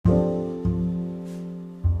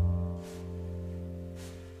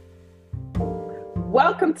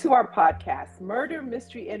Welcome to our podcast, Murder,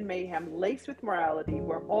 Mystery, and Mayhem, Laced with Morality,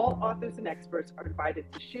 where all authors and experts are invited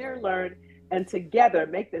to share, learn, and together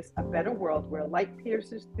make this a better world where light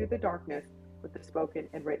pierces through the darkness with the spoken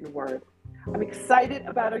and written word. I'm excited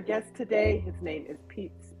about our guest today. His name is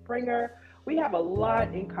Pete Springer. We have a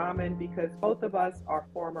lot in common because both of us are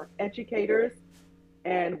former educators,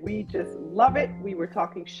 and we just love it. We were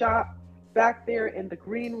talking shop back there in the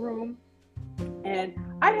green room. And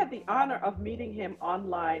I had the honor of meeting him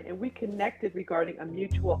online, and we connected regarding a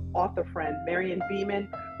mutual author friend, Marion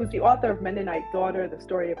Beeman, who's the author of Mennonite Daughter, The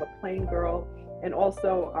Story of a Plain Girl, and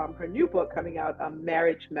also her new book coming out,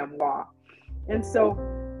 Marriage Memoir. And so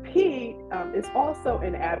Pete is also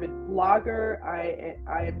an avid blogger.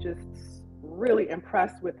 I am just really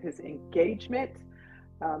impressed with his engagement.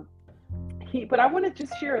 But I want to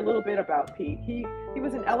just share a little bit about Pete. He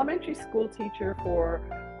was an elementary school teacher for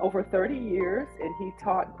over 30 years, and he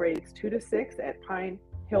taught grades 2 to 6 at Pine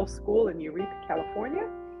Hill School in Eureka, California.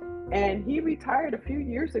 And he retired a few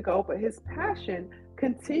years ago, but his passion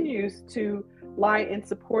continues to lie in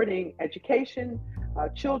supporting education,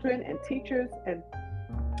 children, and teachers. And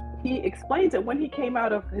he explains that when he came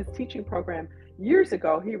out of his teaching program years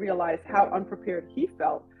ago, he realized how unprepared he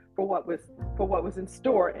felt for what was in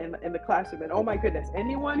store in the classroom. And oh my goodness,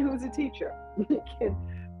 anyone who's a teacher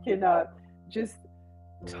can just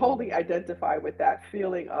totally identify with that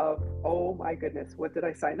feeling of, oh my goodness, what did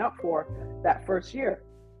I sign up for that first year?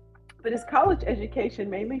 But his college education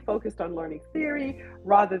mainly focused on learning theory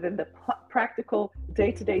rather than the practical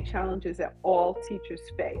day-to-day challenges that all teachers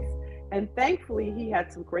face. And thankfully, he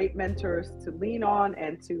had some great mentors to lean on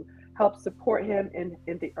and to help support him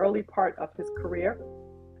in the early part of his career.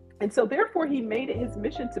 And so therefore, he made it his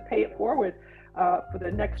mission to pay it forward for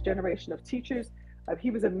the next generation of teachers. He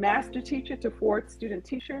was a master teacher to 4 student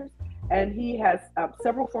teachers, and he has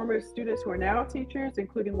several former students who are now teachers,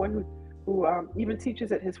 including one who even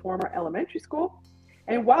teaches at his former elementary school.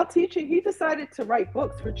 And while teaching, he decided to write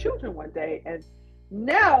books for children one day, and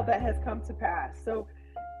now that has come to pass. So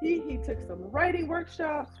he took some writing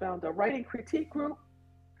workshops, found a writing critique group,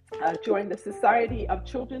 joined the Society of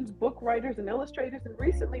Children's Book Writers and Illustrators, and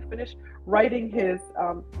recently finished writing his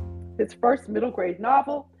first middle grade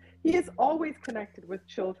novel. He is always connected with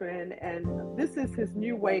children, and this is his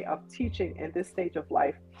new way of teaching in this stage of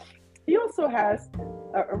life. He also has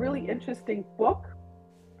a really interesting book.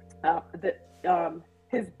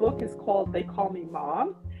 His book is called They Call Me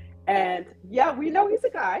Mom. And yeah, we know he's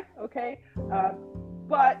a guy, okay?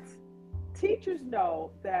 But teachers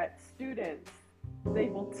know that students, they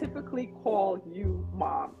will typically call you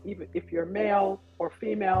mom, even if you're male or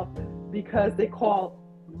female, because they call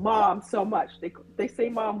mom so much. They say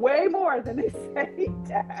mom way more than they say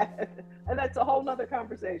dad. And that's a whole nother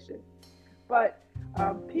conversation. But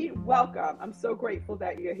Pete, welcome. I'm so grateful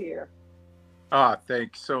that you're here.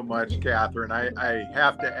 Thanks so much, Catherine. I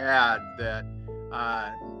have to add that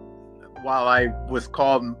while I was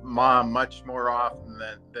called mom much more often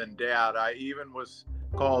than dad, I even was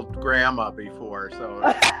called grandma before. So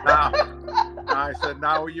now I said,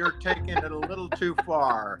 now you're taking it a little too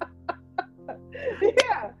far.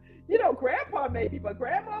 Yeah, grandpa maybe, but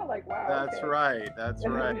grandma, like, wow. That's okay. Right. That's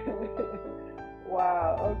right.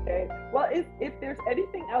 Wow. Okay. Well, if there's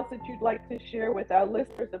anything else that you'd like to share with our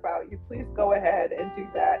listeners about you, please go ahead and do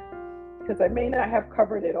that, because I may not have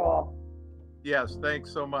covered it all. Yes.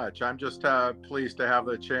 Thanks so much. I'm just pleased to have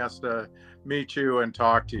the chance to meet you and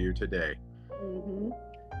talk to you today. Mm-hmm.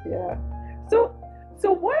 Yeah. So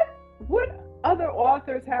what other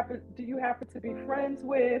authors do you happen to be friends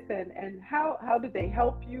with, and how did they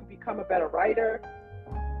help you become a better writer?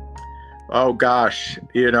 Oh gosh,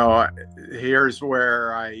 here's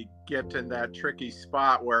where I get in that tricky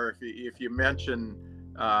spot where if you mention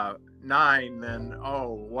 9, then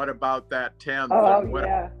what about that 10th? Oh, and what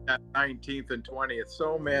yeah. about that 19th and 20th?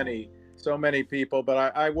 So many people,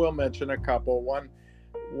 but I will mention a couple.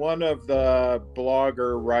 One of the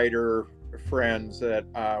blogger writer friends that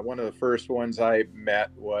one of the first ones I met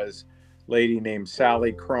was a lady named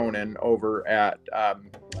Sally Cronin over at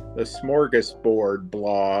the Smorgasbord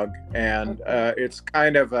blog, and it's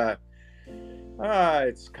kind of like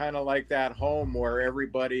that home where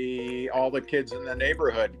everybody, all the kids in the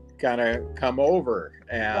neighborhood, kind of come over,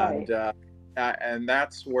 and Right. And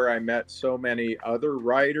that's where I met so many other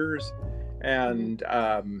writers, and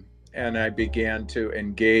I began to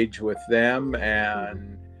engage with them,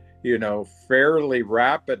 and fairly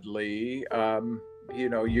rapidly,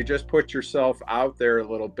 you just put yourself out there a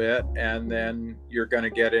little bit, and then you're going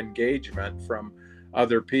to get engagement from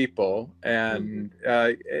other people. And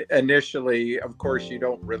initially, of course, you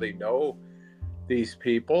don't really know these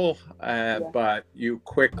people, but you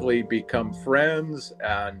quickly become friends,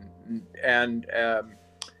 and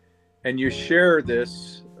you share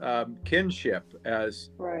this kinship as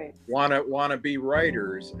want to be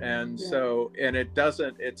writers, and so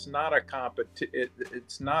it's not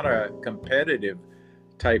it's not a competitive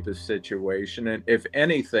type of situation, and if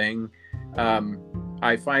anything,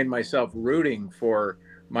 I find myself rooting for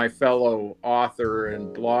my fellow author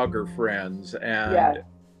and blogger friends, and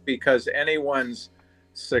because anyone's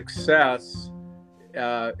success,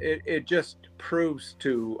 it just proves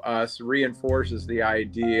to us, reinforces the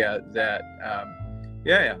idea that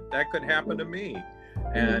that could happen to me,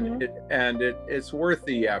 and it's worth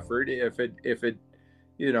the effort if it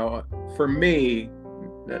for me,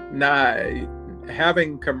 not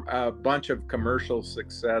having a bunch of commercial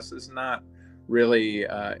success is not really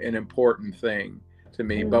an important thing to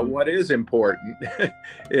me. But what is important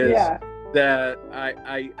is that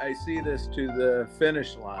I see this to the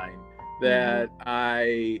finish line, that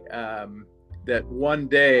that one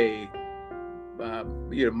day,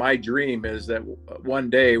 my dream is that one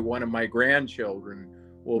day one of my grandchildren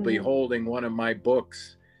will be holding one of my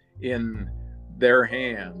books in their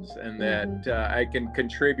hands, and that I can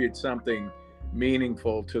contribute something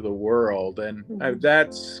meaningful to the world. And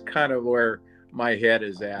that's kind of where my head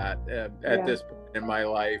is at this point in my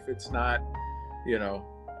life. It's not,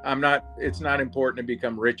 it's not important to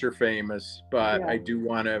become rich or famous, but I do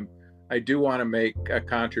want to make a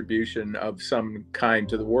contribution of some kind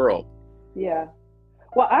to the world. Yeah.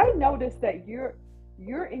 Well, I noticed that your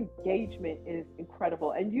engagement is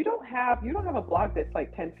incredible, and you don't have a blog that's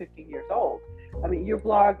like 10, 15 years old. I mean, your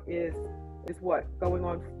blog is what, going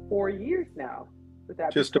on 4 years now? Would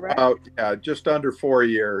that just be correct? About just under 4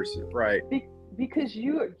 years, right? Because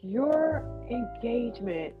your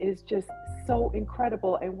engagement is just so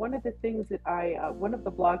incredible. And one of the things that one of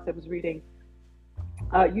the blogs I was reading,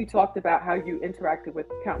 you talked about how you interacted with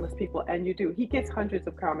countless people, and you do. He gets hundreds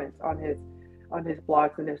of comments on his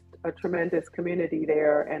blogs, and there's a tremendous community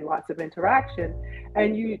there and lots of interaction.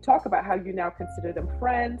 And you talk about how you now consider them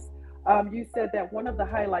friends. You said that one of the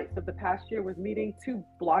highlights of the past year was meeting two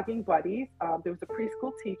blogging buddies. There was a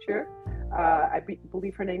preschool teacher, I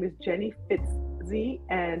believe her name is Jenny Fitzzy,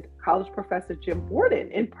 and college professor Jim Borden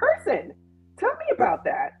in person. Tell me about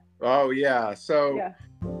that. Oh, yeah. So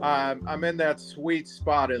I'm in that sweet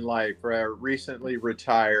spot in life where I recently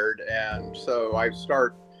retired. And so I've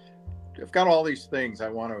got all these things I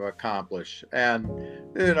want to accomplish. And,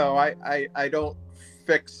 I don't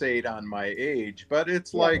fixate on my age, but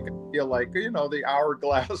it's like, I feel like, the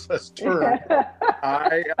hourglass has turned.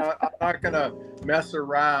 I'm not going to mess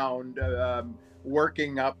around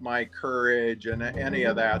working up my courage and any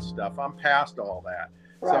of that stuff. I'm past all that.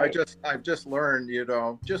 Right. So I've just learned,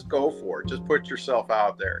 just go for it. Just put yourself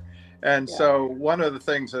out there. And so one of the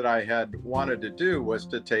things that I had wanted to do was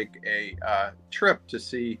to take a trip to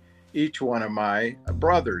see each one of my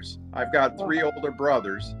brothers. I've got 3 older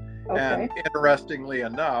brothers. Okay. And interestingly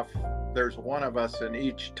enough, there's one of us in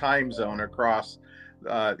each time zone across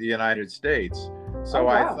the United States. So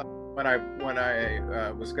I thought when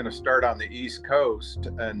I was going to start on the East Coast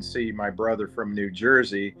and see my brother from New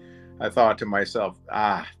Jersey, I thought to myself,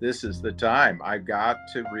 this is the time. I've got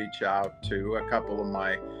to reach out to a couple of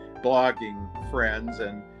my blogging friends,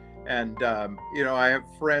 and I have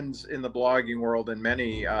friends in the blogging world in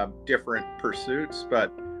many different pursuits,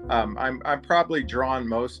 but I'm probably drawn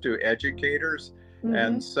most to educators.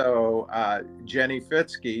 And so Jenny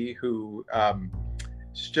Fitzky, who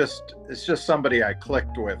it's just somebody I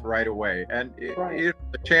clicked with right away. And the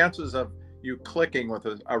chances of you clicking with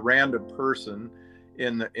a random person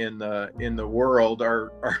in the world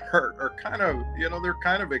are kind of, they're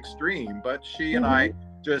kind of extreme, but she and I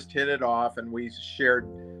just hit it off, and we shared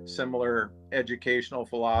similar educational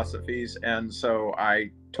philosophies. And so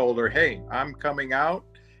I told her, hey, I'm coming out,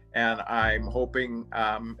 and I'm hoping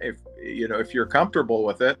if you're comfortable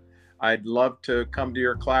with it, I'd love to come to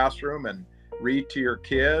your classroom and read to your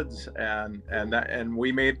kids, and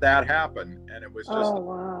we made that happen. And it was just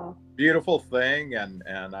a beautiful thing. And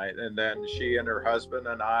then she and her husband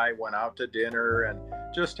and I went out to dinner and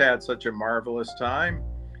just had such a marvelous time.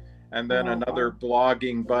 And then another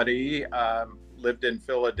blogging buddy lived in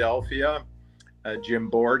Philadelphia, Jim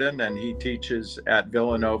Borden, and he teaches at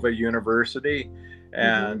Villanova University.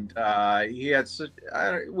 And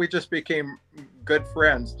we just became good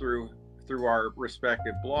friends through our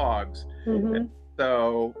respective blogs. And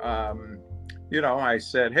so I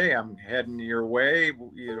said, hey, I'm heading your way,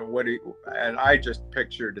 and I just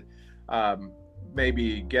pictured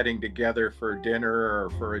maybe getting together for dinner or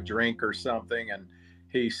for a drink or something. And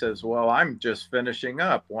he says, well, I'm just finishing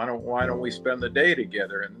up. Why don't we spend the day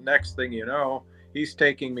together? And the next thing you know, he's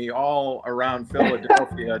taking me all around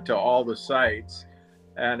Philadelphia to all the sites.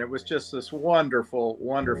 And it was just this wonderful,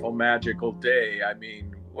 wonderful, magical day. I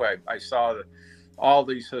mean, I saw all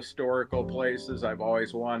these historical places I've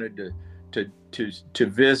always wanted to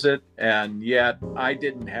visit, and yet I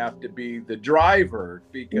didn't have to be the driver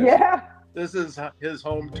because this is his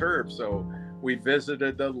home turf. So we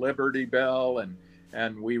visited the Liberty Bell,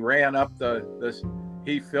 and we ran up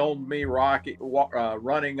he filmed me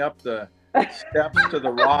running up the steps to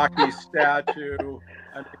the Rocky statue.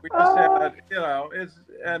 I mean, we just had,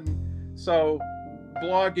 and so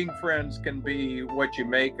blogging friends can be what you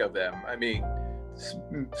make of them. I mean,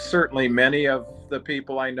 certainly many of the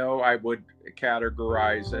people I know I would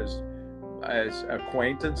categorize as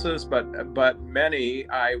acquaintances, but many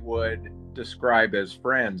I would describe as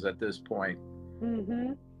friends at this point.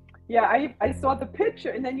 Mm-hmm. Yeah, I saw the picture,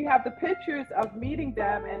 and then you have the pictures of meeting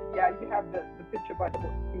them, and you have the picture by the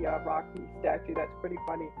Rocky statue. That's pretty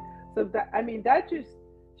funny. So that just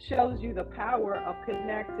shows you the power of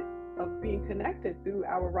being connected through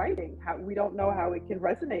our writing. How we don't know how it can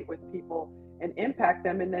resonate with people and impact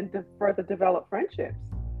them, and then to further develop friendships.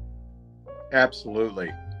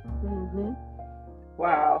 Absolutely. Mm-hmm.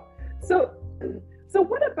 Wow. So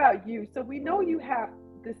what about you? So we know you have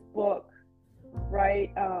this book,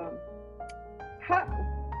 right?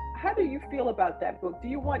 How do you feel about that book? Do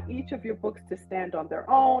you want each of your books to stand on their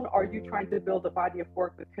own? Are you trying to build a body of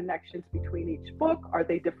work with connections between each book? Are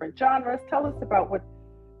they different genres? Tell us about what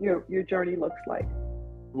your journey looks like.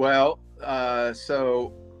 Well,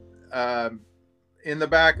 in the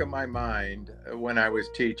back of my mind, when I was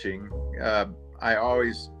teaching, I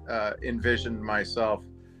always envisioned myself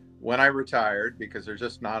when I retired, because there's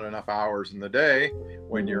just not enough hours in the day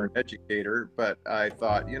when you're an educator. But I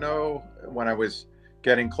thought, when I was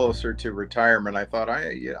getting closer to retirement, I thought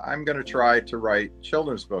I'm going to try to write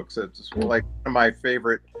children's books. It's like one of my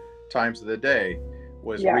favorite times of the day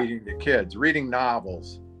was reading to kids, reading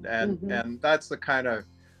novels. And that's the kind of,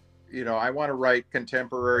 I want to write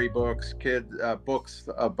contemporary books, books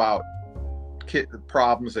about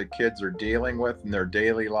problems that kids are dealing with in their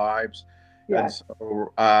daily lives. Yeah. And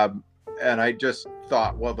so, and I just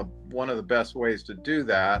thought, well, one of the best ways to do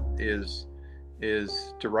that is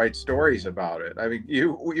to write stories about it. I mean,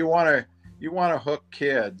 you want to hook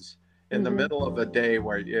kids in the middle of the day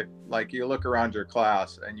where you look around your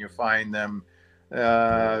class and you find them,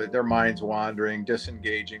 their minds wandering,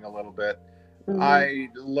 disengaging a little bit. I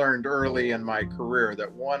learned early in my career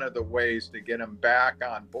that one of the ways to get them back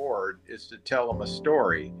on board is to tell them a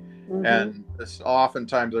story. And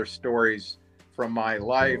oftentimes they're stories from my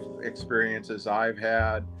life experiences I've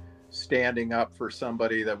had, standing up for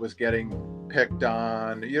somebody that was getting picked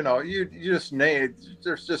on. You just name,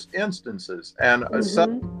 there's just instances, and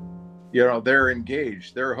they're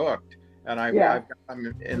engaged, they're hooked, and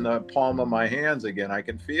I'm in the palm of my hands again. I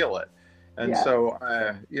can feel it. And so,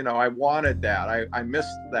 I wanted that. I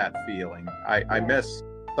missed that feeling. I miss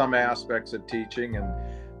some aspects of teaching,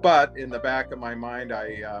 but in the back of my mind,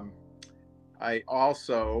 I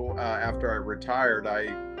also, after I retired,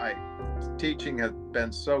 teaching has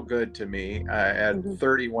been so good to me. I had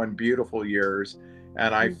 31 beautiful years,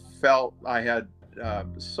 and I felt I had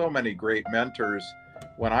so many great mentors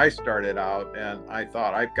when I started out, and I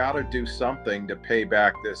thought I've got to do something to pay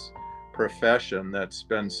back this profession that's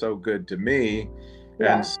been so good to me.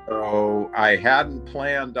 And so I hadn't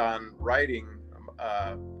planned on writing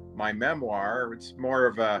my memoir. It's more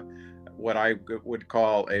of what I would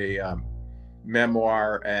call a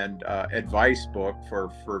memoir and advice book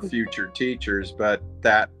for future teachers, but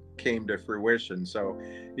that came to fruition. So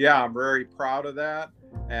I'm very proud of that.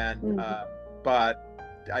 And but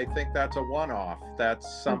I think that's a one-off.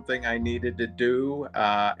 That's something I needed to do,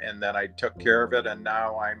 and then I took care of it, and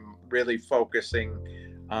now I'm really focusing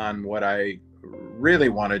on what I really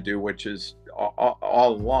want to do, which is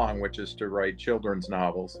all along, which is to write children's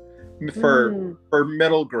novels for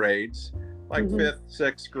middle grades, like 5th,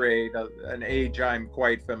 6th grade, an age I'm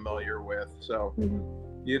quite familiar with. So,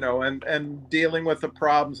 and dealing with the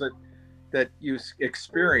problems that you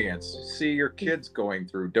experience, see your kids going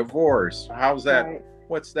through divorce. How's that? Right.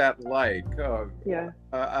 What's that like?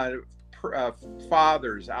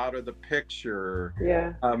 Fathers out of the picture.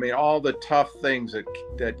 I mean, all the tough things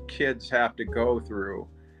that kids have to go through.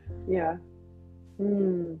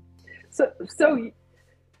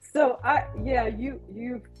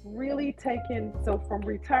 You've really taken, so from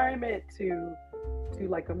retirement to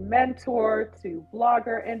like a mentor to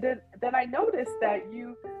blogger, and then I noticed that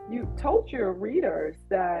you told your readers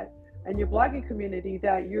that, and your blogging community,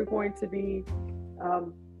 that you're going to be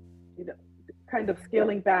um, you know, kind of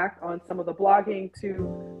scaling back on some of the blogging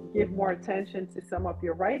to give more attention to some of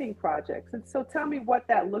your writing projects. And so tell me what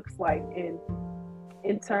that looks like in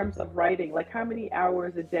terms of writing. Like how many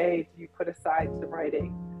hours a day do you put aside to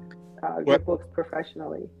writing your books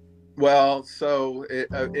professionally? Well, so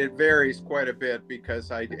it varies quite a bit because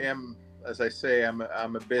I am, as I say, I'm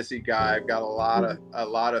a busy guy. I've got a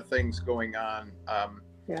lot of things going on.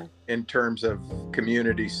 Yeah. In terms of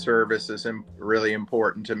community service is really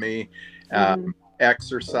important to me.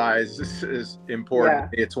 Exercise is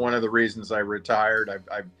important. Yeah. It's one of the reasons I retired.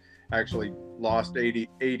 I've actually lost 80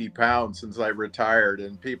 pounds since I retired,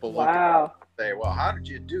 and people look at me and say, well, how did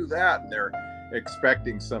you do that? And they're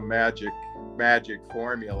expecting some magic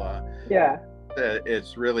formula. Yeah.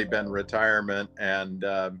 It's really been retirement and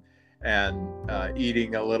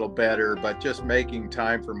eating a little better, but just making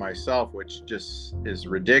time for myself, which just is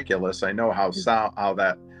ridiculous. I know how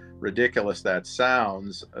that ridiculous that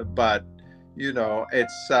sounds, but you know,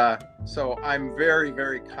 it's so I'm very,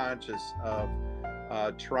 very conscious of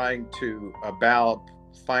trying to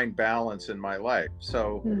find balance in my life.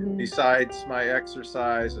 So besides my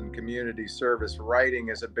exercise and community service, writing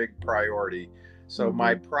is a big priority. So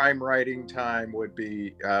my prime writing time would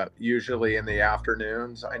be usually in the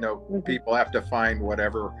afternoons. I know people have to find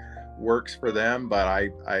whatever works for them, but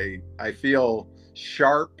I feel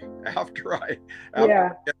sharp after I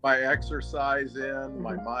get my exercise in.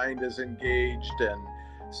 My mind is engaged, and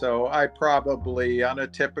so I probably, on a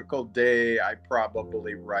typical day, I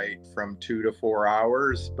probably write from 2 to 4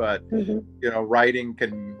 hours. But you know, writing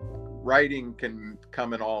can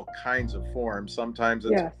come in all kinds of forms. Sometimes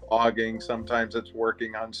it's blogging, sometimes it's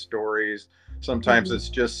working on stories, sometimes it's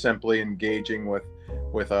just simply engaging with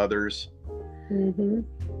others. And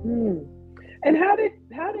how did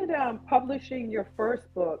publishing your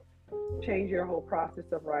first book change your whole process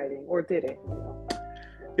of writing, or did it?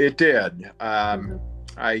 It did.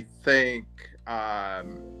 I think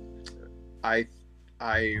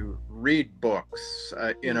I read books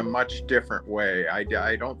in a much different way.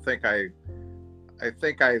 I don't think I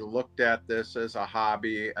think I looked at this as a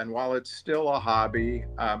hobby, and while it's still a hobby,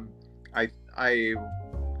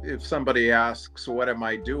 if somebody asks, what am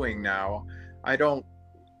I doing now? I don't,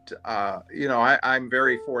 I'm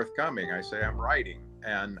very forthcoming. I say I'm writing,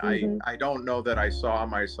 and I don't know that I saw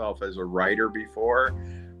myself as a writer before,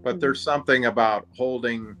 but there's something about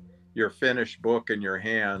holding your finished book in your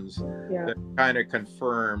hands that kind of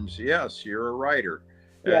confirms, yes, you're a writer.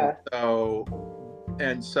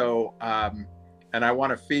 And I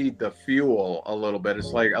want to feed the fuel a little bit.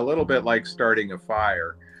 It's like a little bit like starting a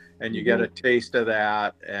fire, and you get a taste of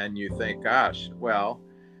that, and you think, gosh, well,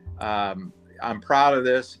 I'm proud of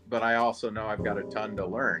this, but I also know I've got a ton to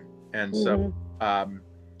learn. And so,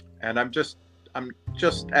 and I'm just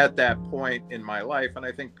at that point in my life. And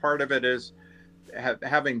I think part of it is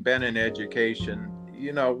having been in education,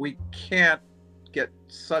 you know, we can't get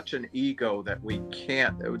such an ego that we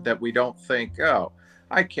don't think, oh,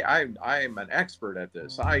 I am an expert at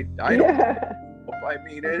this. I mean,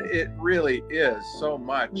 it really is so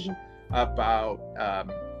much about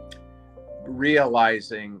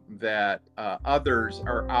realizing that others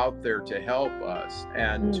are out there to help us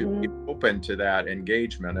and to be open to that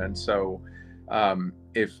engagement. And so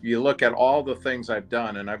if you look at all the things I've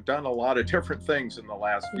done, and I've done a lot of different things in the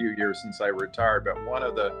last few years since I retired, but one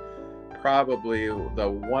of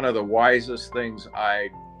the wisest things I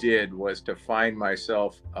did was to find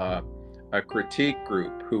myself a critique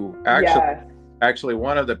group who actually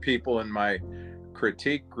one of the people in my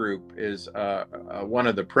critique group is one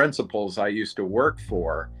of the principals I used to work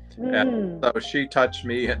for. And so she touched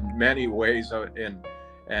me in many ways, and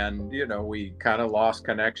you know, we kind of lost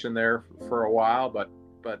connection there for a while, but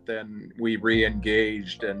then we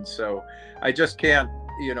re-engaged. And so I just can't,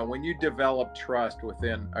 you know, when you develop trust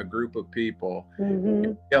within a group of people,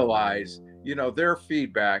 you realize, you know, their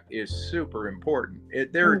feedback is super important.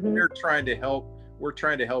 They're trying to help. We're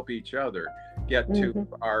trying to help each other get to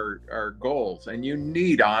our goals, and you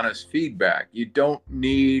need honest feedback. You don't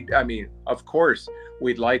need, I mean, of course,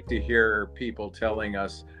 we'd like to hear people telling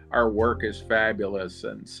us our work is fabulous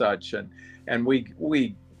and such, and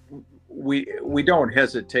we don't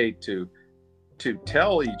hesitate to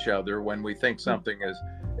tell each other when we think something is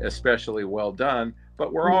especially well done,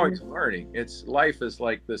 but we're always learning. Life is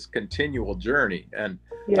like this continual journey. And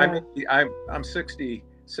I mean, I'm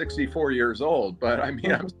 64 years old, but I mean,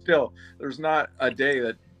 I'm still, there's not a day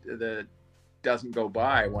that doesn't go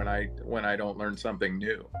by when I don't learn something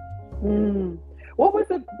new. What was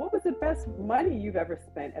the best money you've ever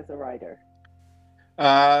spent as a writer?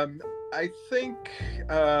 I think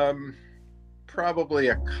probably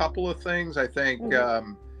a couple of things. I think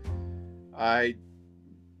I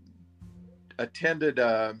attended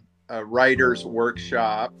a writer's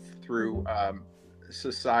workshop through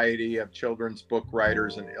Society of Children's Book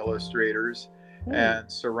Writers and Illustrators, and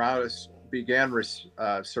began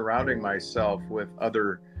surrounding myself with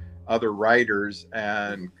other writers,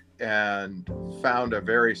 and found a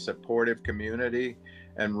very supportive community,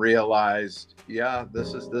 and realized, yeah,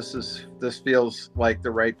 this feels like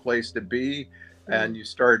the right place to be. And you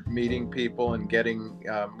start meeting people and getting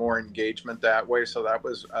more engagement that way. So that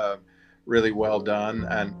was really well done.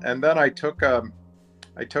 And then I took a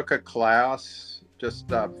class just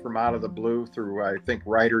from out of the blue through, I think,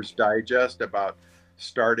 Writer's Digest, about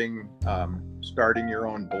starting your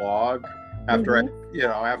own blog. After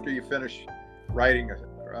after you finish writing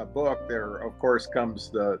a book, there of course comes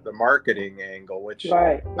the marketing angle, which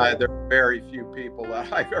there are very few people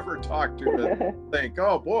that I've ever talked to that think,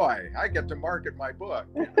 oh boy, I get to market my book.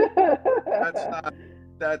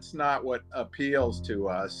 That's not what appeals to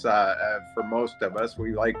us. For most of us,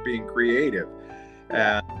 we like being creative.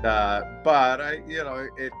 And but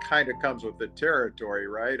it kind of comes with the territory,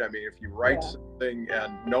 right? I mean, if you write something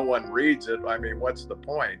and no one reads it, I mean, what's the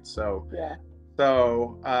point? So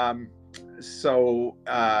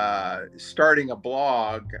starting a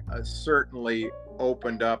blog certainly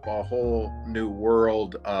opened up a whole new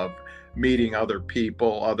world of meeting other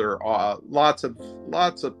people, lots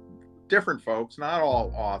of different folks, not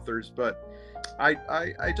all authors, but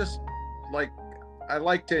I just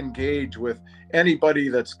like to engage with anybody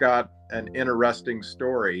that's got an interesting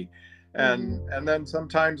story. And then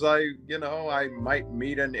sometimes I might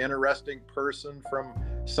meet an interesting person from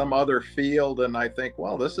some other field, and I think,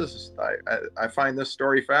 well, I find this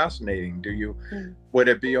story fascinating. Would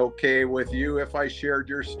it be okay with you if I shared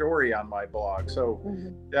your story on my blog? So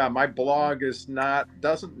my blog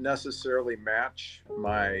doesn't necessarily match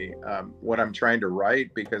my what I'm trying to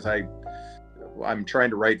write, because I'm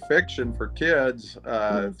trying to write fiction for kids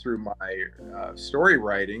through my story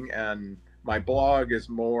writing, and my blog is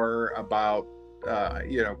more about,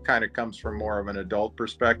 kind of comes from more of an adult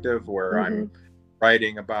perspective, where I'm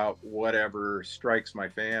writing about whatever strikes my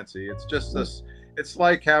fancy. It's just it's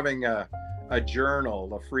like having a journal,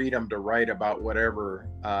 the freedom to write about whatever.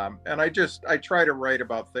 And I try to write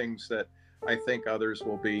about things that I think others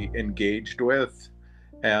will be engaged with.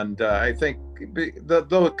 And I think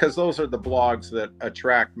because those are the blogs that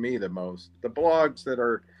attract me the most. The blogs that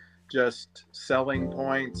are just selling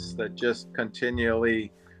points, that just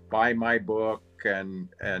continually buy my book and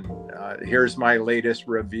here's my latest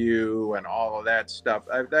review and all of that stuff.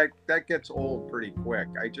 That gets old pretty quick.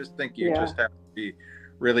 I just think you just have to be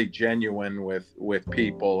really genuine with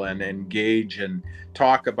people and engage and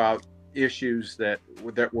talk about issues that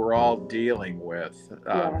we're all dealing with.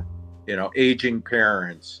 Aging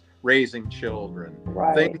parents, raising children,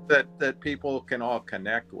 things that people can all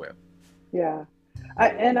connect with. Yeah.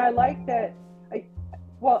 I like that.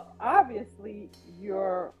 Well, obviously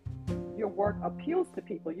your work appeals to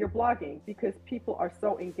people. You're blogging because people are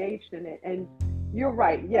so engaged in it. And you're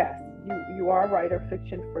right. Yes, you are a writer of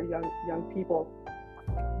fiction for young people,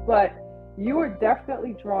 but you are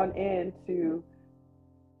definitely drawn into.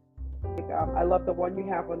 I love the one you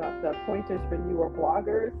have on the pointers for newer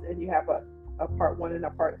bloggers, and you have a part 1 and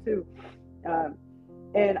a part 2.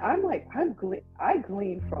 And I'm like, I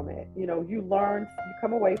glean from it. You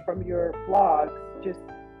come away from your blogs just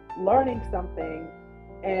learning something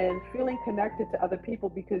and feeling connected to other people,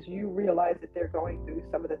 because you realize that they're going through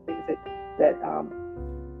some of the things that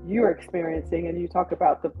you're experiencing. And you talk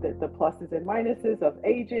about the pluses and minuses of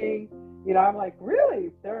aging. I'm like,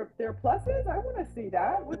 really? There are pluses? I want to see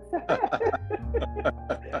that. What's that?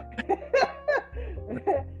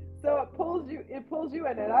 So it pulls you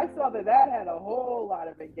in, and I saw that had a whole lot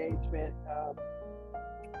of engagement.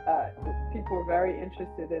 People were very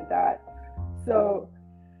interested in that. So,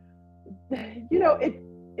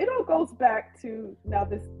 it all goes back to now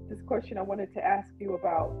this question I wanted to ask you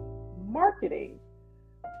about marketing.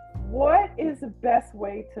 What is the best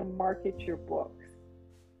way to market your books?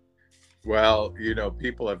 Well,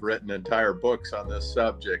 people have written entire books on this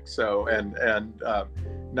subject. So, and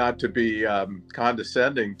not to be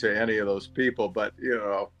condescending to any of those people, but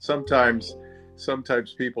sometimes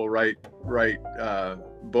people write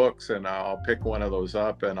books, and I'll pick one of those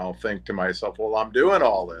up, and I'll think to myself, well, I'm doing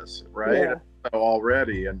all this right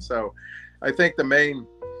already. And so, I think the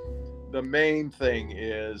main thing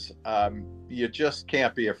is you just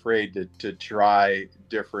can't be afraid to try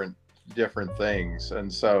different things.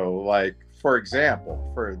 And so, like, for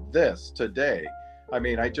example, for this today, I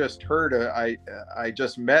mean, I just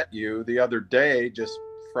met you the other day just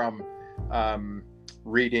from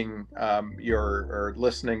reading or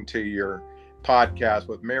listening to your podcast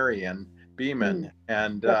with Marion Beeman,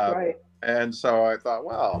 and That's right. and so I thought,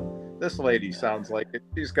 well, this lady sounds like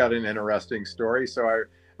she's got an interesting story. So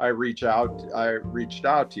I reached out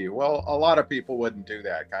to you. Well, a lot of people wouldn't do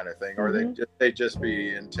that kind of thing, or they just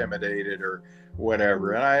be intimidated or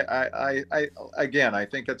whatever. And I again, I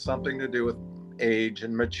think it's something to do with age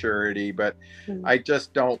and maturity, but I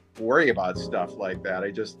just don't worry about stuff like that. I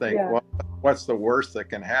just think, well, what's the worst that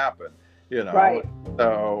can happen, you know? Right.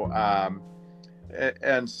 So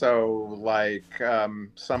and so like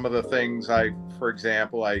some of the things for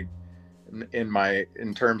example,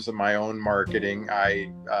 in terms of my own marketing,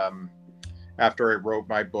 after I wrote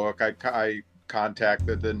my book, I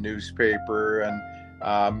contacted the newspaper, and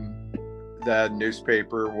the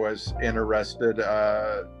newspaper was interested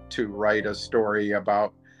to write a story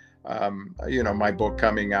about my book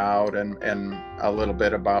coming out, and a little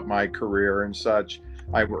bit about my career and such.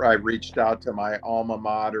 I reached out to my alma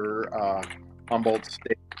mater, Humboldt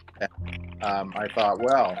State. I thought,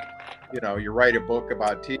 well, you write a book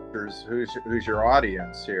about teachers. Who's your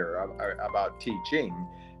audience here about teaching?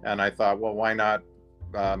 And I thought, well, why not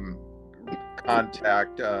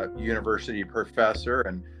contact a university professor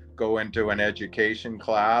and go into an education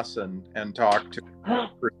class and talk to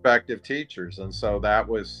prospective teachers. And so that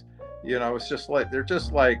was, it's just like, they're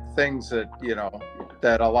just like things that,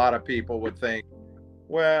 that a lot of people would think,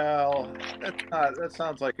 well, that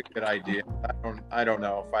sounds like a good idea. I don't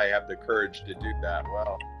know if I have the courage to do that.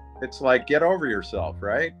 Well, it's like, get over yourself,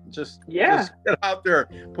 right? Just get out there,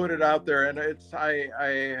 put it out there. And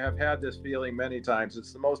I have had this feeling many times.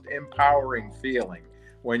 It's the most empowering feeling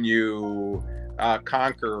when you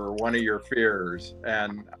conquer one of your fears.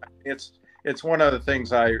 And it's one of the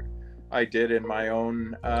things I did in my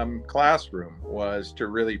own classroom, was to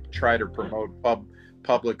really try to promote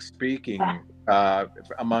public speaking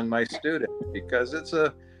among my students, because it's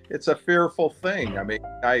a fearful thing. I mean,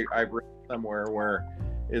 I read somewhere where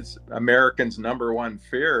it's Americans' number one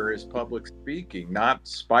fear is public speaking, not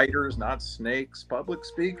spiders, not snakes, public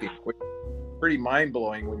speaking, which is pretty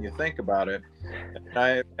mind-blowing when you think about it.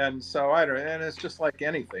 And it's just like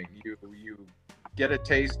anything. You get a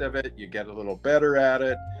taste of it, you get a little better at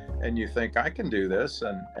it, and you think, I can do this.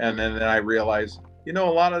 And then I realize, a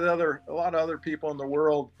lot of other people in the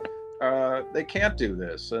world, they can't do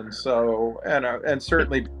this. And so, and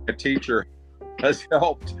certainly being a teacher has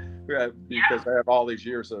helped, because I have all these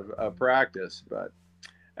years of practice. But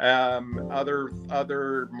other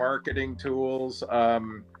marketing tools,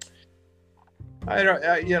 I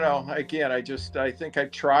think I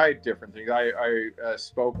tried different things. I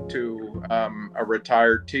spoke to a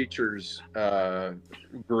retired teachers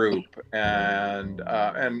group, and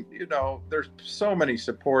there's so many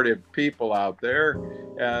supportive people out there,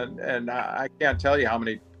 and I can't tell you how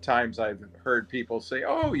many times I've heard people say,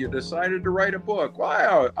 "Oh, you decided to write a book."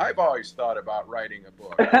 Well, I've always thought about writing a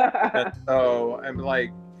book. And so I'm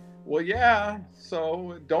like, well, yeah,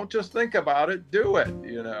 so don't just think about it, do it,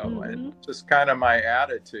 and just kind of my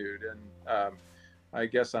attitude. And I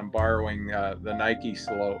guess I'm borrowing the Nike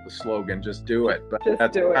slogan, just do it. But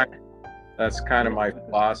that's kind of my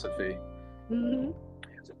philosophy.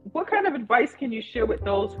 What kind of advice can you share with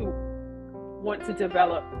those who want to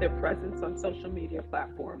develop their presence on social media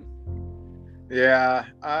platforms? Yeah,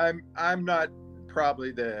 I'm not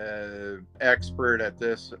probably the expert at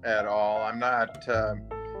this at all. I'm not.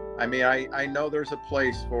 I know there's a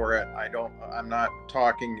place for it. I'm not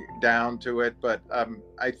talking down to it, but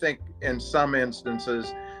I think in some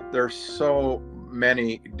instances there's so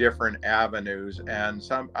many different avenues, and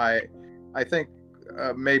I think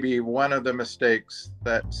maybe one of the mistakes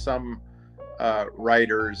that some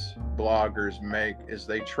writers, bloggers make is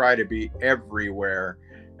they try to be everywhere.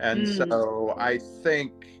 And so I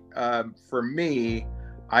think for me,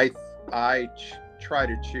 I try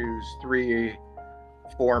to choose 3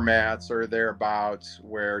 formats or thereabouts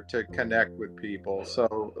where to connect with people.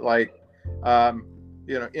 So like,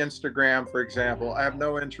 Instagram, for example, I have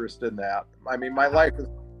no interest in that. I mean, my life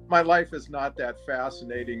is not that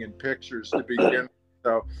fascinating in pictures to begin with.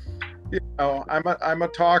 So, I'm a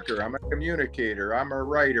talker, I'm a communicator, I'm a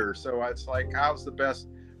writer. So it's like,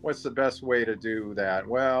 what's the best way to do that?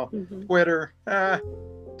 Well, Twitter,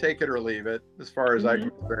 take it or leave it as far as I'm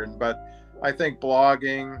concerned. But I think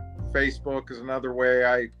blogging, Facebook is another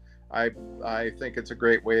way. I think it's a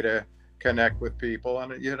great way to connect with people.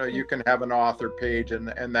 And you can have an author page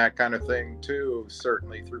and that kind of thing too,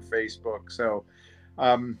 certainly through Facebook. So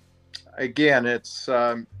again, it's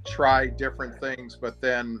try different things, but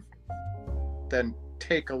then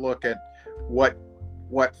take a look at what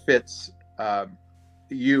fits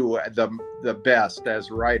you the best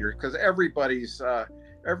as writer, because everybody's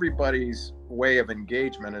way of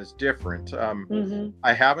engagement is different.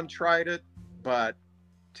 I haven't tried it, but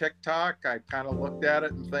TikTok, I kind of looked at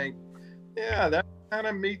it and think, yeah, that kind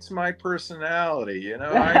of meets my personality. You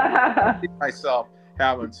know, I see myself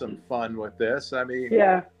having some fun with this. I mean,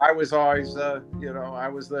 yeah. I was always, I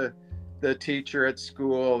was the teacher at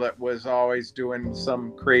school that was always doing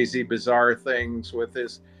some crazy, bizarre things with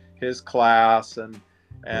his class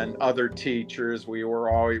and other teachers. We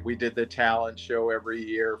did the talent show every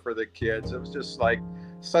year for the kids. It was just like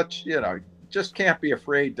such, just can't be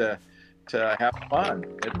afraid to have fun.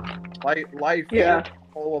 Life Yeah. is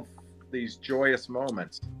full of these joyous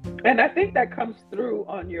moments. And I think that comes through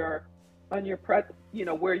on your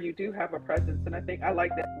where you do have a presence. And I think I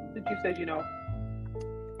like that you said, you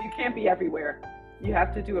can't be everywhere. You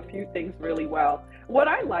have to do a few things really well. What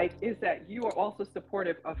I like is that you are also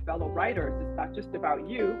supportive of fellow writers. It's not just about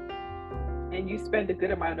you. And you spend a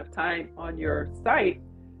good amount of time on your site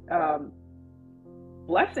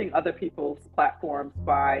blessing other people's platforms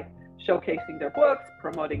by showcasing their books,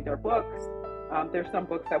 promoting their books. There's some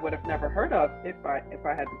books I would have never heard of if I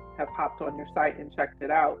have hopped on your site and checked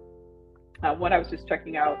it out. When I was just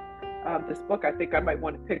checking out this book, I think I might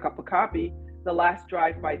want to pick up a copy. The Last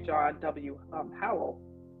Drive by John W. Howell.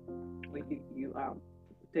 You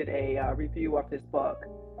did a review of this book.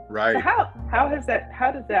 Right. So how does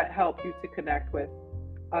that help you to connect with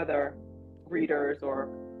other readers or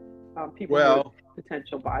people who would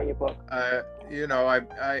potential buy your book?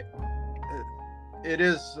 It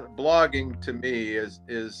is, blogging to me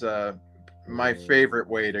is my favorite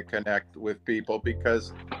way to connect with people,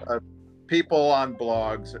 because people on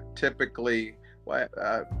blogs typically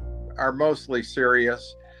are mostly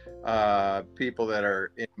serious people that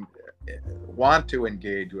want to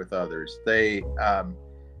engage with others. They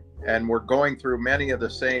and we're going through many of the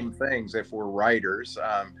same things if we're writers,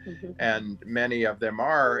 and many of them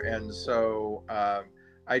are. And so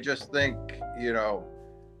I just think,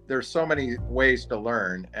 there's so many ways to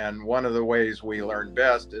learn, and one of the ways we learn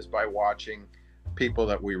best is by watching people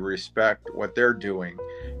that we respect, what they're doing.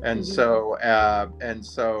 And so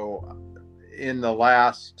in the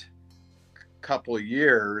last couple of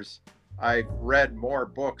years, I've read more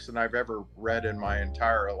books than I've ever read in my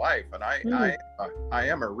entire life, and I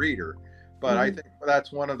am a reader, but I think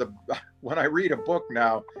that's one of the, when I read a book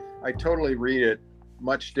now, I totally read it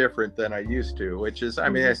much different than I used to, which is, I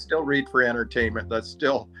mean, I still read for entertainment. That's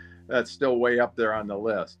still way up there on the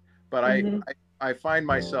list. But I find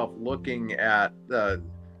myself looking at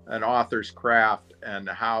an author's craft and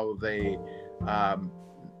how they,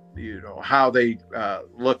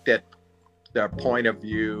 looked at their point of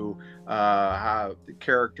view, how the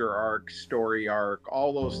character arc, story arc,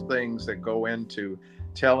 all those things that go into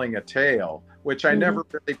telling a tale, which I never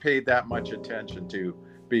really paid that much attention to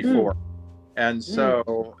before. And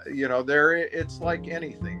so, it's like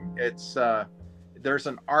anything. It's there's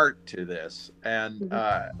an art to this, and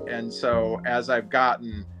so as I've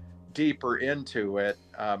gotten deeper into it,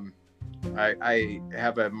 I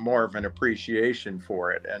have a more of an appreciation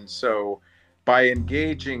for it. And so, by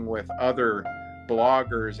engaging with other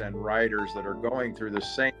bloggers and writers that are going through the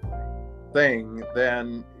same thing,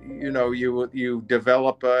 then you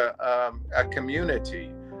develop a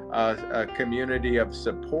community, a community of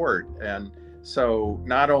support. And so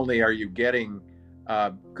not only are you getting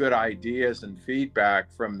good ideas and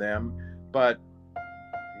feedback from them, but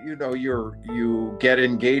you get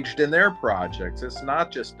engaged in their projects. It's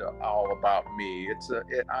not just all about me.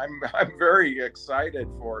 I'm very excited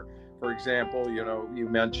for example, you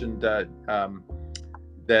mentioned that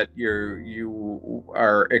you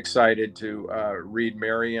are excited to read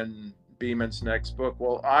Marion Beeman's next book.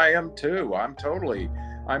 Well, I am too. I'm totally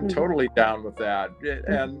down with that.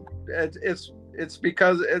 And it's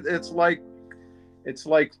because it's like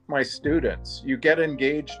my students. You get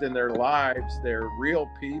engaged in their lives. They're real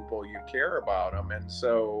people. You care about them. And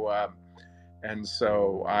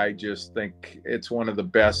so I just think it's one of the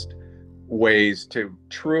best ways to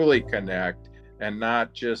truly connect, and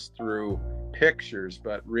not just through pictures,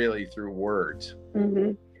 but really through words.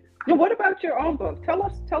 Well, what about your own book? Tell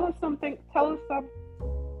us something. Tell us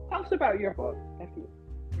about your book, Effie.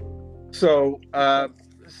 So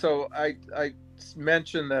I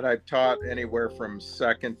mentioned that I've taught anywhere from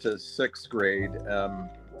 2nd to 6th grade,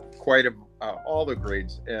 all the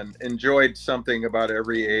grades, and enjoyed something about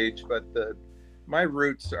every age. But my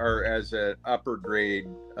roots are as an upper grade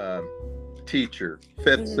teacher,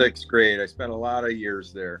 5th, 6th grade. I spent a lot of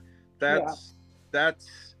years there. That's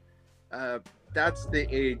the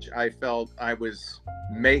age I felt I was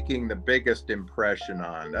making the biggest impression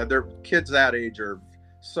on. Other kids that age are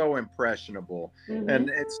so impressionable. Mm-hmm. And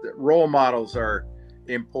it's role models are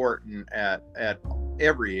important at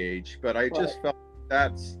every age, but I just felt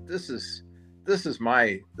this is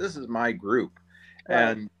my group.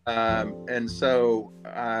 Right. And so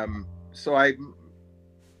I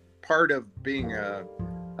part of being a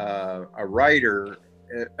writer,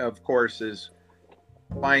 of course, is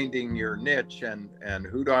finding your niche and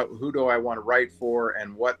who do I want to write for,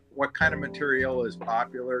 and what kind of material is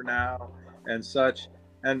popular now and such.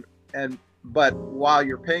 And but while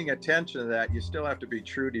you're paying attention to that, you still have to be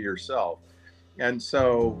true to yourself. And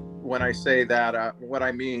so when I say that, what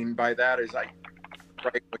I mean by that is I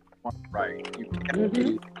write what you want to write. You can't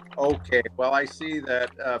be okay. Well, I see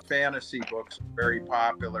that fantasy books are very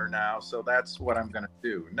popular now, so that's what I'm going to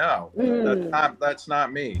do. No, that's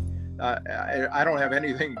not me. I don't have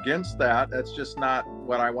anything against that. That's just not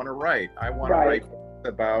what I want to write. I want to write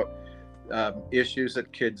about issues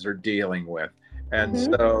that kids are dealing with, and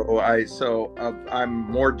so I'm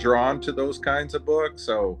more drawn to those kinds of books.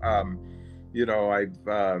 So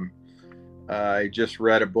I just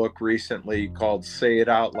read a book recently called "Say It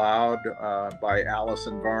Out Loud" by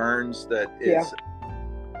Allison Barnes that is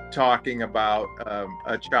talking about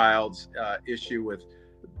a child's issue with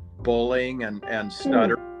bullying and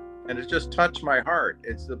stuttering. And it just touched my heart.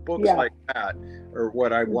 It's the books like that are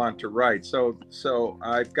what I want to write. So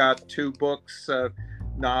I've got 2 books,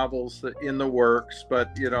 novels in the works,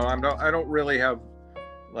 but I don't really have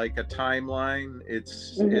like a timeline.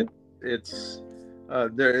 It's there.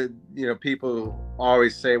 People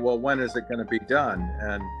always say, well, when is it going to be done?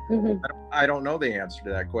 And I don't know the answer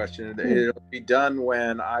to that question. It'll be done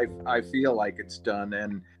when I feel like it's done,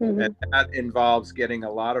 and that involves getting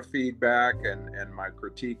a lot of feedback, and my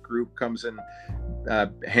critique group comes in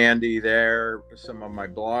handy there. Some of my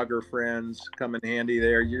blogger friends come in handy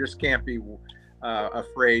there. You just can't be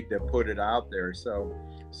afraid to put it out there. So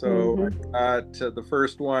the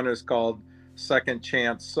first one is called Second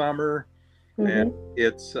Chance Summer. And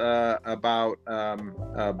it's about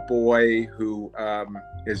a boy who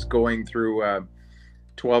is going through a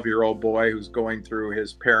 12-year-old boy who's going through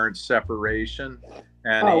his parents' separation,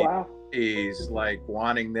 and he's like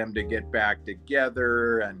wanting them to get back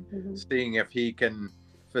together and seeing if he can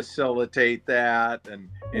facilitate that and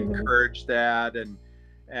encourage that, and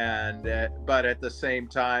but at the same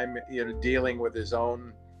time, dealing with his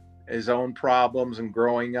own problems and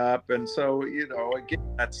growing up. And so again,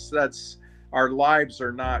 that's our lives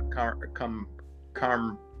are not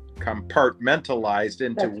compartmentalized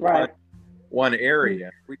into one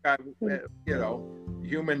area. We got,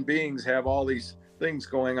 human beings have all these things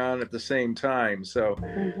going on at the same time. So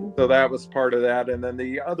that was part of that. And then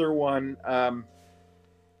the other one,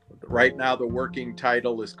 right now the working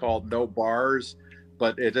title is called No Bars,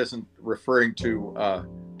 but it isn't referring to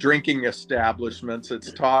drinking establishments.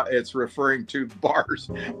 It's referring to bars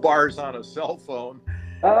on a cell phone.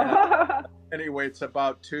 Anyway, it's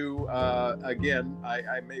about 2. Again,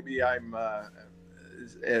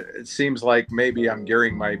 it seems like maybe I'm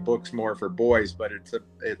gearing my books more for boys, but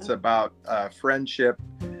it's about friendship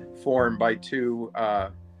formed by 2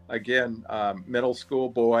 middle school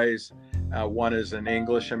boys. One is an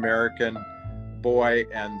English American boy,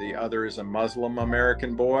 and the other is a Muslim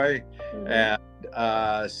American boy. And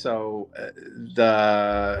so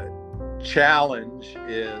the challenge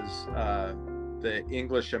is the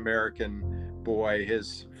English American boy.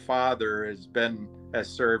 His father has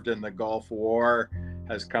served in the Gulf War,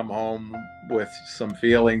 has come home with some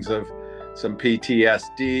feelings of some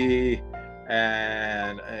PTSD,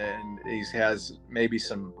 and he has maybe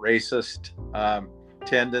some racist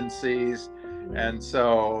tendencies. And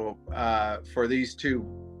so for these 2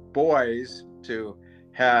 boys to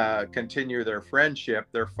continue their friendship,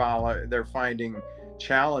 they're finding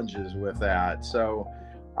challenges with that. So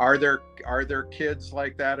are there kids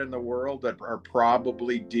like that in the world that are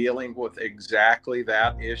probably dealing with exactly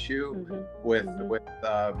that issue with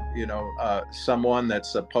someone that's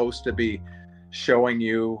supposed to be showing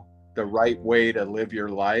you the right way to live your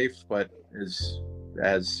life, but is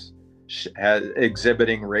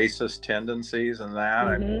exhibiting racist tendencies and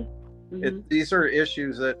that? These are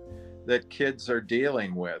issues that kids are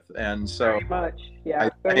dealing with, and so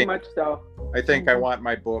very much so. I think I want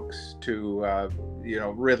my books to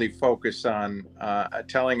really focus on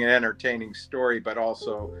telling an entertaining story, but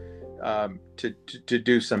also to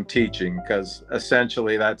do some teaching, because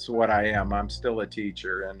essentially that's what I am. I'm still a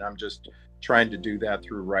teacher, and I'm just trying to do that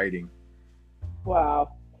through writing.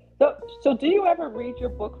 Wow. So do you ever read your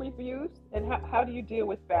book reviews, and how do you deal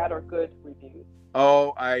with bad or good reviews?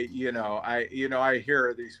 Oh, I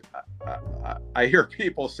hear these, I hear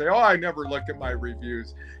people say, "Oh, I never look at my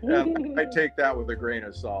reviews," and I take that with a grain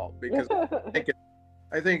of salt because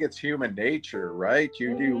I think it's human nature, right?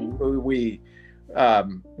 We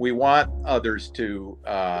want others to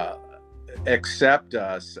accept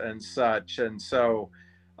us and such, and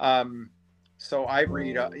um, so I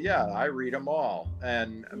read them all,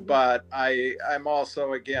 and but I'm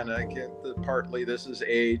also again, partly this is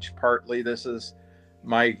age, partly this is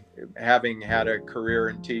my having had a career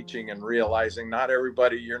in teaching and realizing not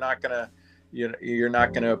everybody, you're not gonna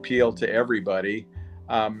appeal to everybody.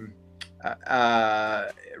 Um,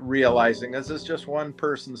 Realizing this is just one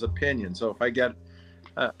person's opinion. So if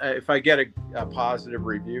I get a positive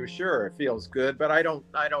review, sure, it feels good, but I don't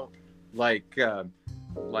like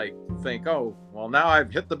like think, oh, well, now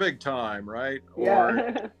I've hit the big time, right? Or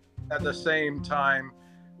Yeah. at the same time,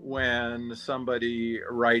 when somebody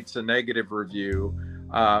writes a negative review,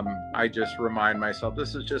 I just remind myself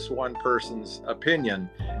this is just one person's opinion,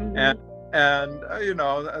 and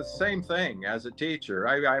same thing as a teacher.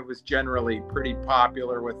 I was generally pretty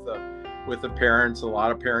popular with the parents. A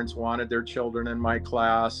lot of parents wanted their children in my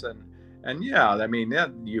class, and yeah, I mean, yeah,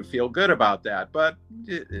 you feel good about that, but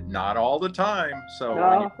not all the time. So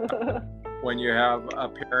No. when you have a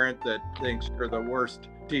parent that thinks you're the worst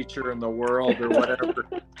teacher in the world or whatever,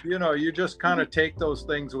 you just kind of take those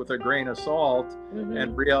things with a grain of salt,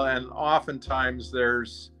 and oftentimes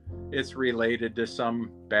it's related to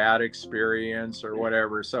some bad experience or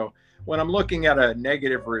whatever. So when I'm looking at a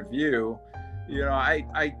negative review,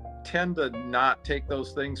 I tend to not take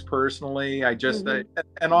those things personally.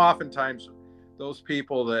 And oftentimes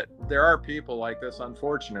there are people like this,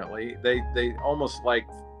 unfortunately, they almost like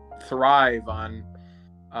thrive on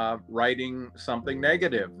writing something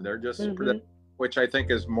negative. They're just, which I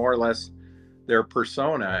think is more or less their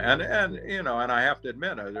persona. And I have to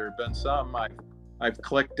admit, there have been some I've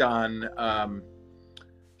clicked on,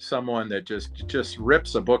 someone that just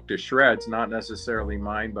rips a book to shreds, not necessarily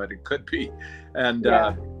mine, but it could be. And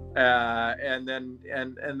and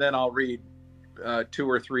then I'll read two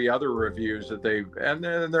or three other reviews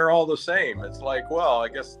and they're all the same. It's like, well, I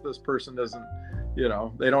guess this person doesn't,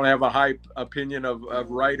 they don't have a high opinion of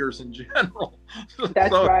writers in general.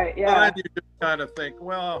 That's right. Yeah. Then you just kind of think,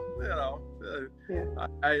 well,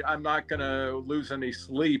 I'm not going to lose any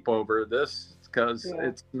sleep over this, because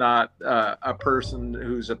it's not a person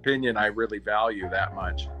whose opinion I really value that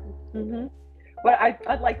much. Well,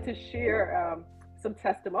 I'd like to share some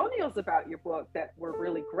testimonials about your book that were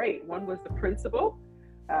really great. One was the principal.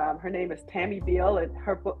 Her name is Tammy Beal, and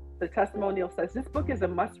her book, the testimonial says, "This book is a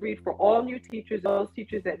must-read for all new teachers, those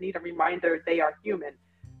teachers that need a reminder they are human.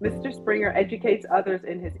 Mr. Springer educates others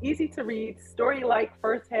in his easy-to-read, story-like,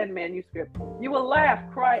 first-hand manuscript. You will laugh,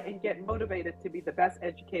 cry, and get motivated to be the best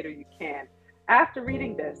educator you can. After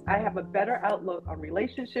reading this, I have a better outlook on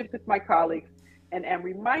relationships with my colleagues and am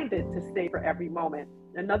reminded to savor every moment."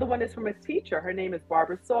 Another one is from a teacher. Her name is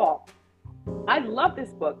Barbara Saul. "I love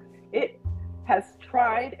this book. It has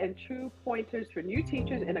tried and true pointers for new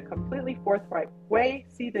teachers in a completely forthright way.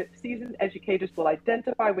 Seasoned educators will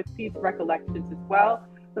identify with Pete's recollections as well.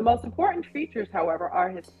 The most important features, however, are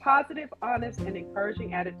his positive, honest, and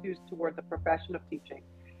encouraging attitudes toward the profession of teaching.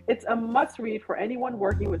 It's a must-read for anyone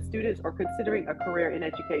working with students or considering a career in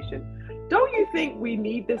education." Don't you think we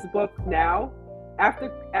need this book now, after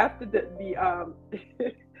the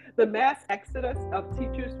the mass exodus of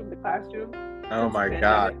teachers from the classroom? Oh my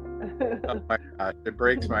God. Oh my gosh, it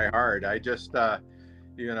breaks my heart. I just I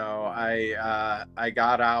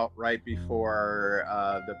got out right before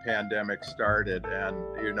the pandemic started, and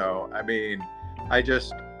I mean, I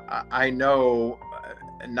know,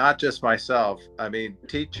 not just myself, I mean,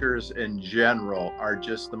 teachers in general are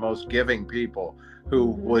just the most giving people, who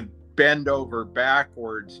would bend over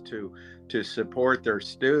backwards to support their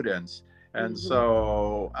students. And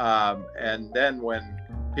so and then when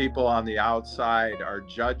people on the outside are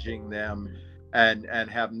judging them and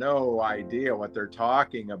have no idea what they're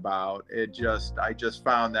talking about, I just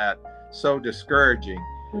found that so discouraging.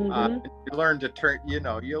 You learn to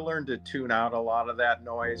tune out a lot of that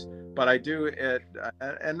noise, but I do it,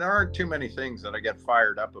 and there aren't too many things that I get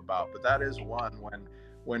fired up about, but that is one.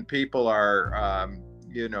 When people are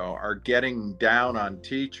getting down on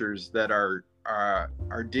teachers that are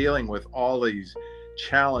dealing with all these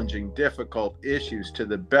challenging, difficult issues to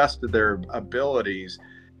the best of their abilities,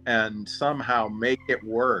 and somehow make it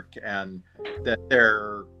work, and that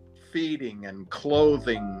they're feeding and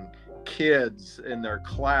clothing kids in their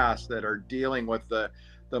class that are dealing with the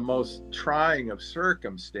the most trying of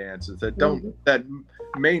circumstances that Mm-hmm. that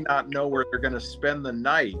may not know where they're going to spend the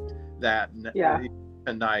night Yeah.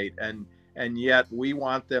 tonight, and yet we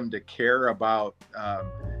want them to care about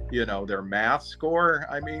their math score.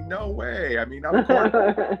 I mean, no way. I mean, of course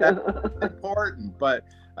that's important, but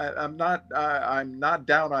I'm not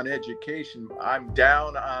down on education. I'm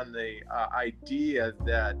down on the idea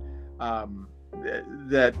that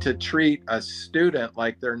that to treat a student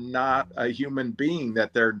like they're not a human being,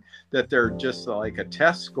 that they're just like a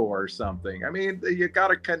test score or something. I mean, you got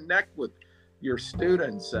to connect with your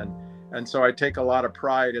students, and so I take a lot of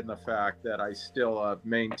pride in the fact that I still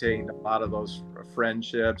maintained a lot of those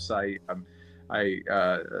friendships. A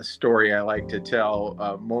story I like to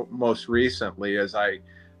tell most recently is I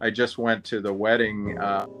just went to the wedding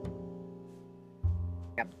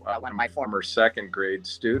one of my former second grade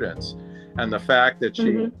students, and the fact that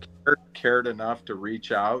she Mm-hmm. cared enough to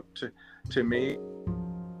reach out to me,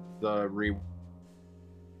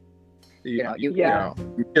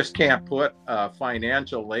 you just can't put a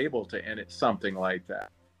financial label to something like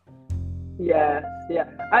that. Yes, yeah.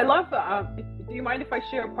 I love do you mind if I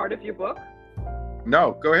share a part of your book?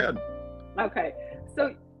 No, go ahead. Okay.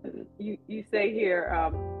 So you say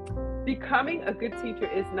here, becoming a good teacher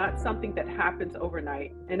is not something that happens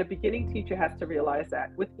overnight, and a beginning teacher has to realize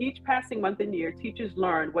that. With each passing month and year, teachers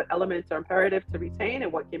learn what elements are imperative to retain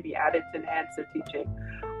and what can be added to enhance their teaching.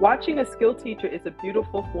 Watching a skilled teacher is a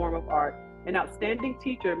beautiful form of art. An outstanding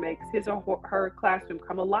teacher makes his or her classroom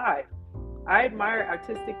come alive. I admire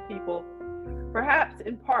artistic people, perhaps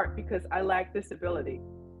in part because I lack this ability.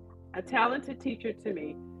 A talented teacher to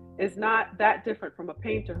me is not that different from a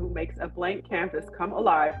painter who makes a blank canvas come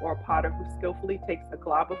alive, or a potter who skillfully takes a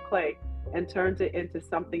glob of clay and turns it into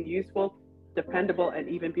something useful, dependable, and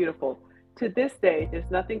even beautiful. To this day,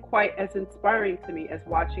 there's nothing quite as inspiring to me as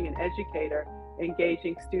watching an educator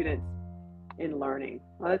engaging students in learning.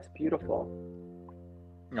 Well, that's beautiful.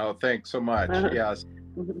 Oh, thanks so much. Yes,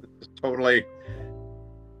 totally.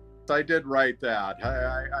 I did write that.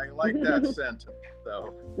 I like that sentence,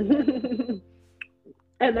 though.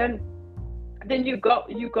 And then you go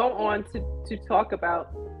on to talk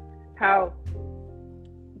about how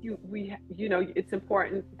it's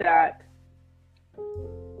important that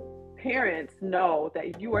parents know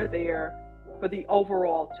that you are there for the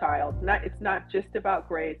overall child. It's not just about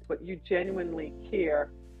grades, but you genuinely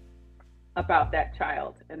care about that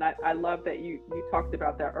child. And I love that you talked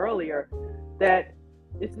about that earlier, that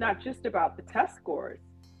it's not just about the test scores,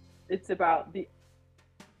 it's about the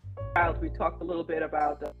child. We talked a little bit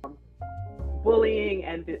about bullying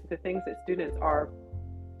and the things that students are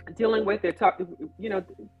dealing with. They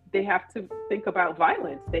have to think about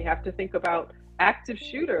violence. They have to think about active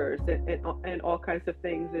shooters and all kinds of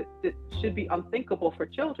things that should be unthinkable for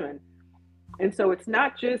children. And so it's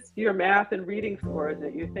not just your math and reading scores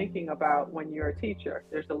that you're thinking about when you're a teacher.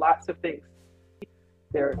 There's lots of things.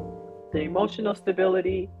 Their emotional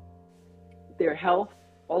stability, their health,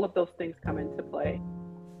 all of those things come into play.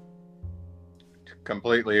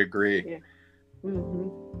 Completely agree. Yeah.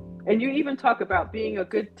 Mm-hmm. And you even talk about being a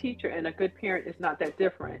good teacher and a good parent is not that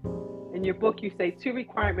different. In your book, you say 2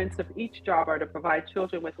 requirements of each job are to provide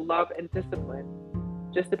children with love and discipline.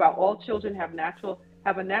 Just about all children have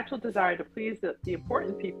a natural desire to please the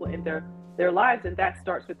important people in their lives, and that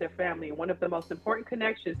starts with their family. And one of the most important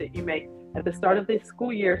connections that you make at the start of the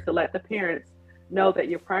school year is to let the parents know that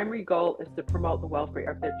your primary goal is to promote the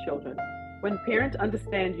welfare of their children. When parents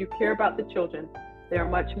understand you care about the children, they are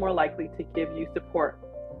much more likely to give you support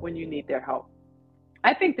when you need their help.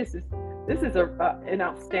 I think this is an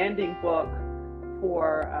outstanding book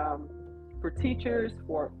for teachers,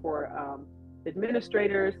 for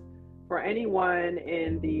administrators, for anyone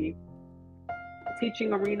in the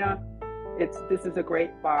teaching arena. This is a great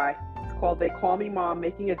buy. It's called "They Call Me Mom: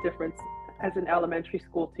 Making a Difference as an Elementary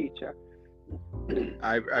School Teacher."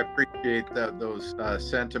 I appreciate those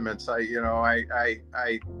sentiments. I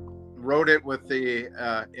wrote it with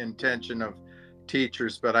the intention of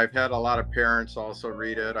teachers, but I've had a lot of parents also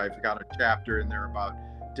read it. I've got a chapter in there about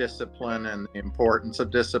discipline and the importance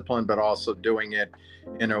of discipline, but also doing it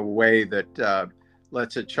in a way that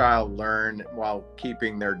lets a child learn while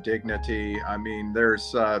keeping their dignity. I mean,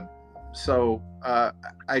 I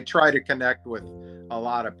try to connect with a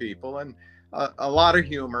lot of people, and a lot of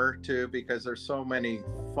humor too, because there's so many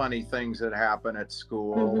funny things that happen at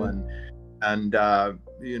school. Mm-hmm.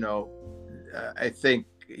 I think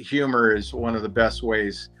humor is one of the best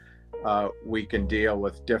ways we can deal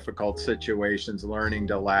with difficult situations, learning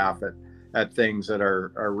to laugh at things that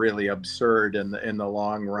are really absurd in the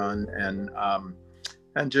long run. And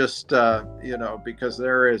and just because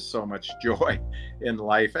there is so much joy in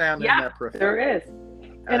life and in Yeah, that profession. there is.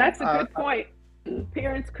 And And that's a good point.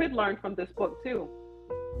 Parents could learn from this book too.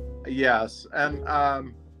 yes, and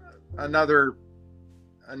another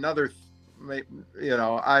I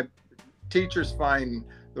teachers find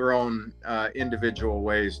their own individual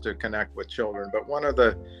ways to connect with children, but one of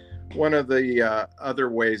the other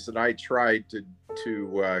ways that I tried to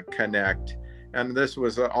connect, and this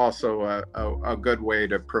was also a good way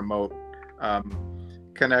to promote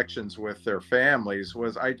connections with their families,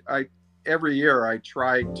 was I every year I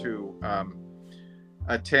tried to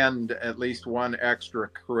attend at least one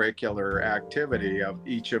extracurricular activity of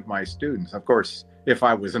each of my students. Of course, if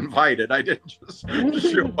I was invited, I didn't just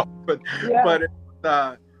show up, but Yeah. but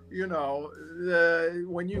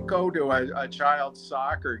when you go to a child's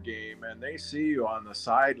soccer game and they see you on the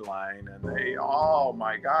sideline and they, oh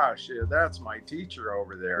my gosh, that's my teacher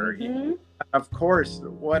over there. Mm-hmm. Of course,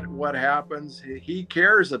 what happens? He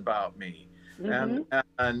cares about me. Mm-hmm.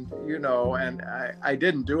 And I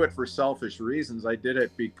didn't do it for selfish reasons. I did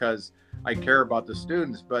it because I care about the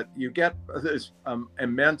students. But you get this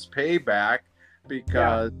immense payback,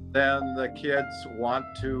 because then the kids want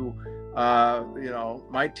to,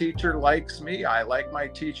 my teacher likes me. I like my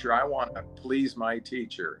teacher. I want to please my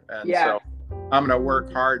teacher, and so I'm going to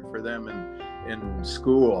work hard for them in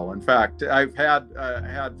school. In fact, I've had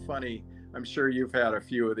funny. I'm sure you've had a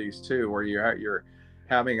few of these too, where you're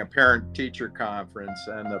having a parent-teacher conference,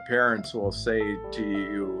 and the parents will say to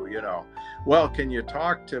you, well, can you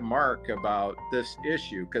talk to Mark about this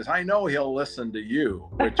issue? Because I know he'll listen to you,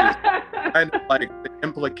 which is kind of like the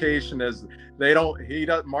implication is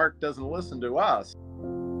Mark doesn't listen to us.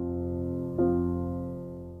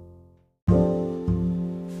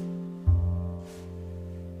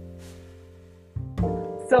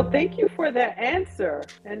 So thank you for that answer.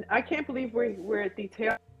 And I can't believe we're at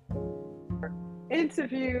detail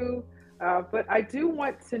interview, but I do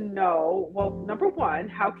want to know, well, number one,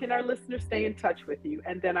 how can our listeners stay in touch with you?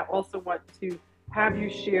 And then I also want to have you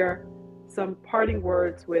share some parting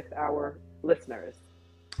words with our listeners.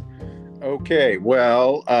 Okay,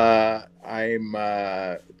 well, I'm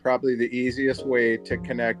probably the easiest way to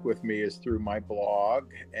connect with me is through my blog,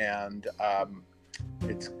 and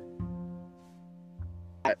it's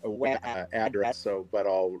a web address, but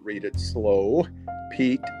I'll read it slow.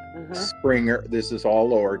 Pete Springer, this is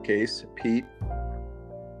all lowercase, Pete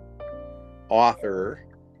author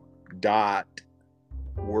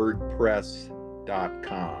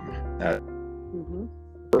 .wordpress.com. That's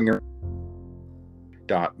Springer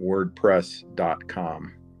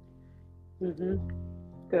 .wordpress.com.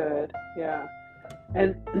 Good. Yeah.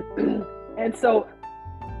 And so,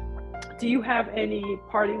 do you have any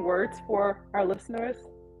parting words for our listeners?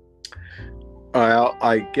 Well,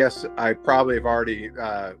 I guess I probably have already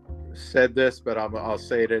said this, but I'll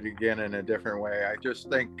say it again in a different way. I just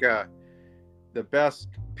think the best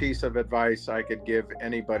piece of advice I could give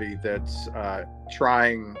anybody that's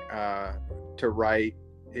trying to write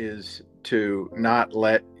is to not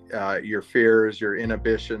let your fears, your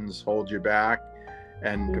inhibitions hold you back,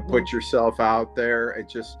 and to put yourself out there.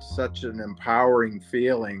 It's just such an empowering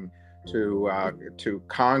feeling to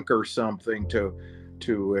conquer something, to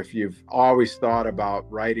if you've always thought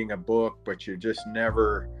about writing a book, but you just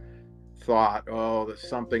never thought, oh,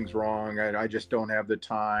 something's wrong, I just don't have the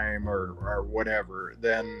time or whatever,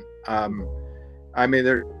 then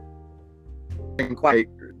there's nothing quite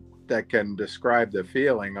that can describe the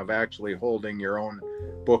feeling of actually holding your own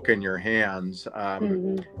book in your hands.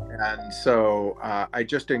 And so I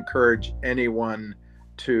just encourage anyone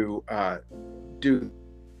to do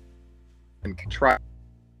and try.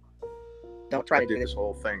 Don't try to do this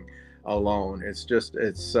whole thing alone.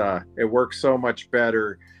 It works so much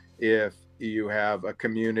better if you have a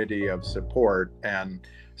community of support. And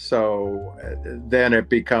so then it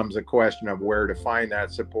becomes a question of where to find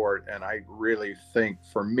that support. And I really think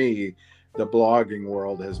for me, the blogging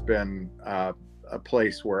world has been a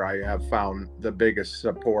place where I have found the biggest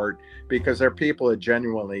support, because there are people that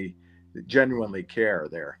genuinely care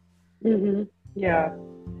there. Yeah.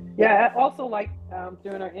 I also like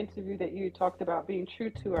during our interview that you talked about being true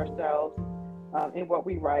to ourselves in what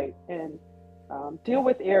we write, and deal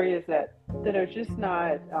with areas that are just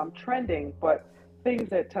not trending, but things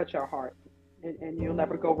that touch our heart. And you'll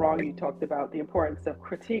never go wrong. You talked about the importance of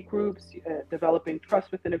critique groups, developing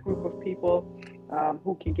trust within a group of people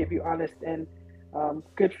who can give you honest and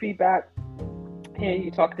good feedback. And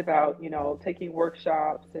you talked about, taking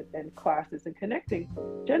workshops and classes and connecting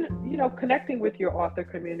with your author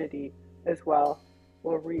community as well.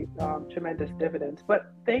 will reap tremendous dividends.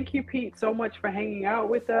 But thank you, Pete, so much for hanging out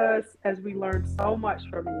with us as we learned so much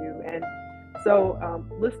from you. And so,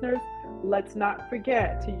 listeners, let's not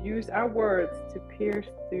forget to use our words to pierce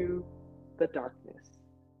through the darkness.